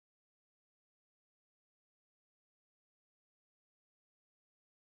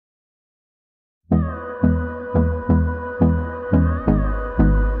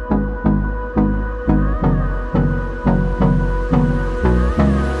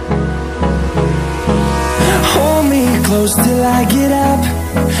close till I get up.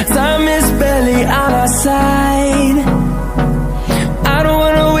 Time is barely on our side. I don't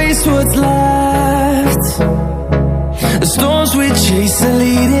wanna waste what's left. The storms we chase are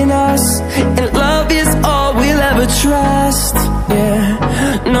leading us, and love is all we'll ever trust. Yeah,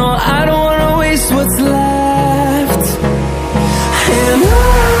 no, I don't wanna waste what's left. And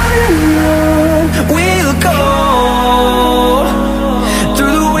on we'll go,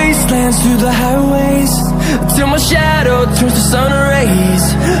 through the wastelands, through the highways, till my shadow turns to sun rays.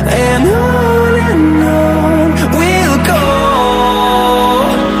 And on we'll go,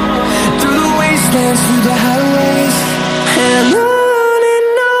 through the wastelands, through the highways, and on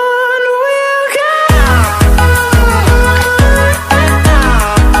we'll go.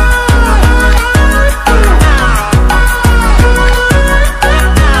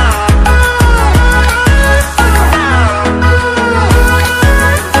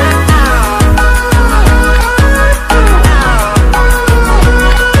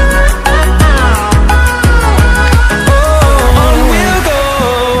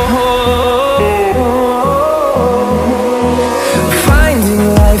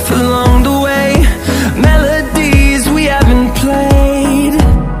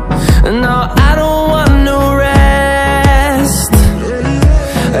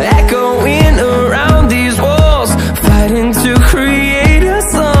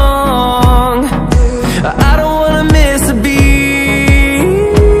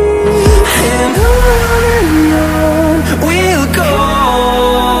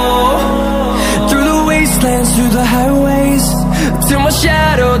 Through the highways, till my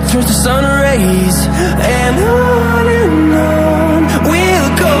shadow turns to sun rays. And on we'll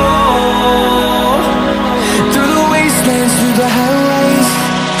go, through the wastelands, through the highways,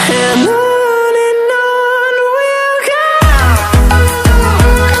 and on we'll go.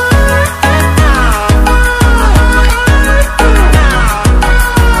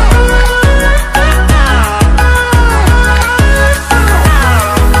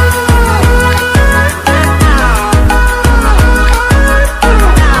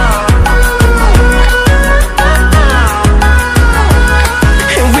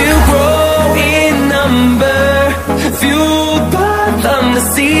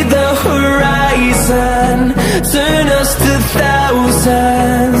 See the horizon, turn us to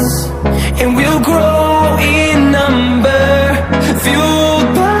thousands, and we'll grow in number, fueled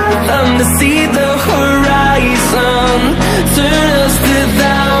by them to see the horizon, turn us to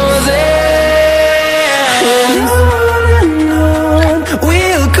thousands. And on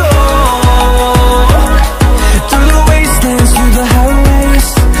we'll go, through the wastelands, through the highways,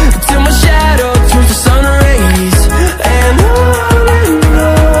 till my shadow turns to sun rays. And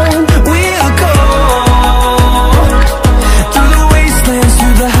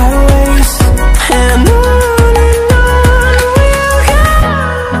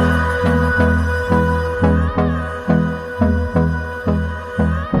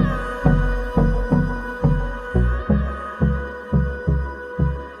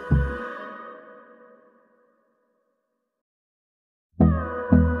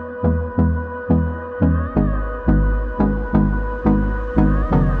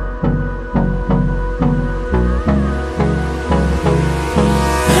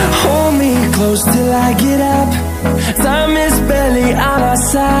close till I get up. Time is barely on our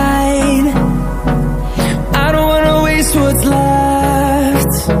side. I don't wanna waste what's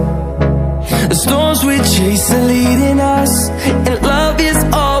left. The storms we chase are leading us, and love is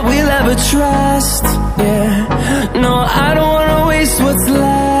all we'll ever trust. Yeah, no, I don't wanna waste what's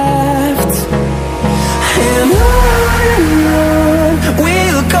left. And on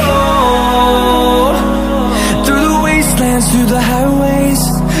we'll go, through the wastelands, through the highways,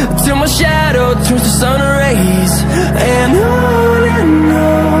 till my shadow turns to sun rays. And on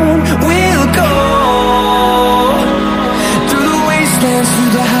we'll go, through the wastelands,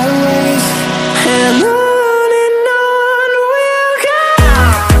 through the highways, and on we'll go.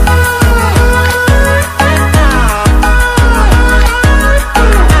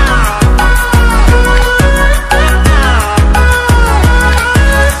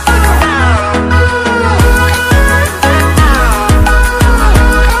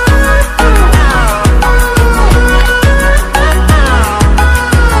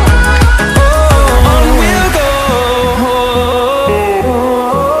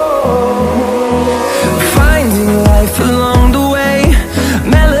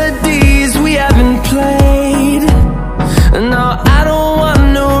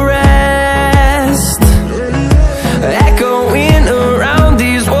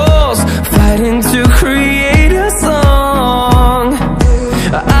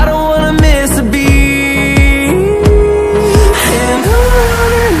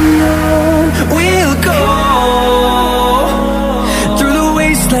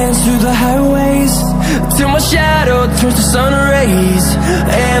 till my shadow turns to sun rays.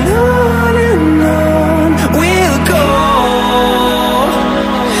 And on we'll go,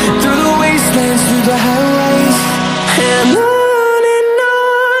 through the wastelands, through the highways, and on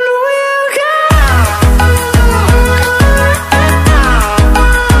we'll go.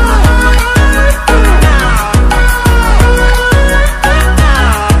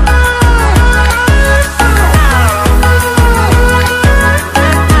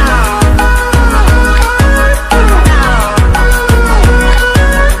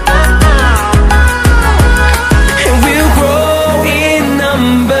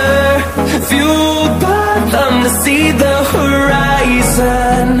 See the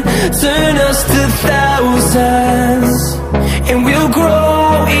horizon turn us to thousands, and we'll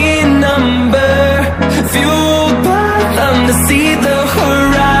grow in number, fueled by them to see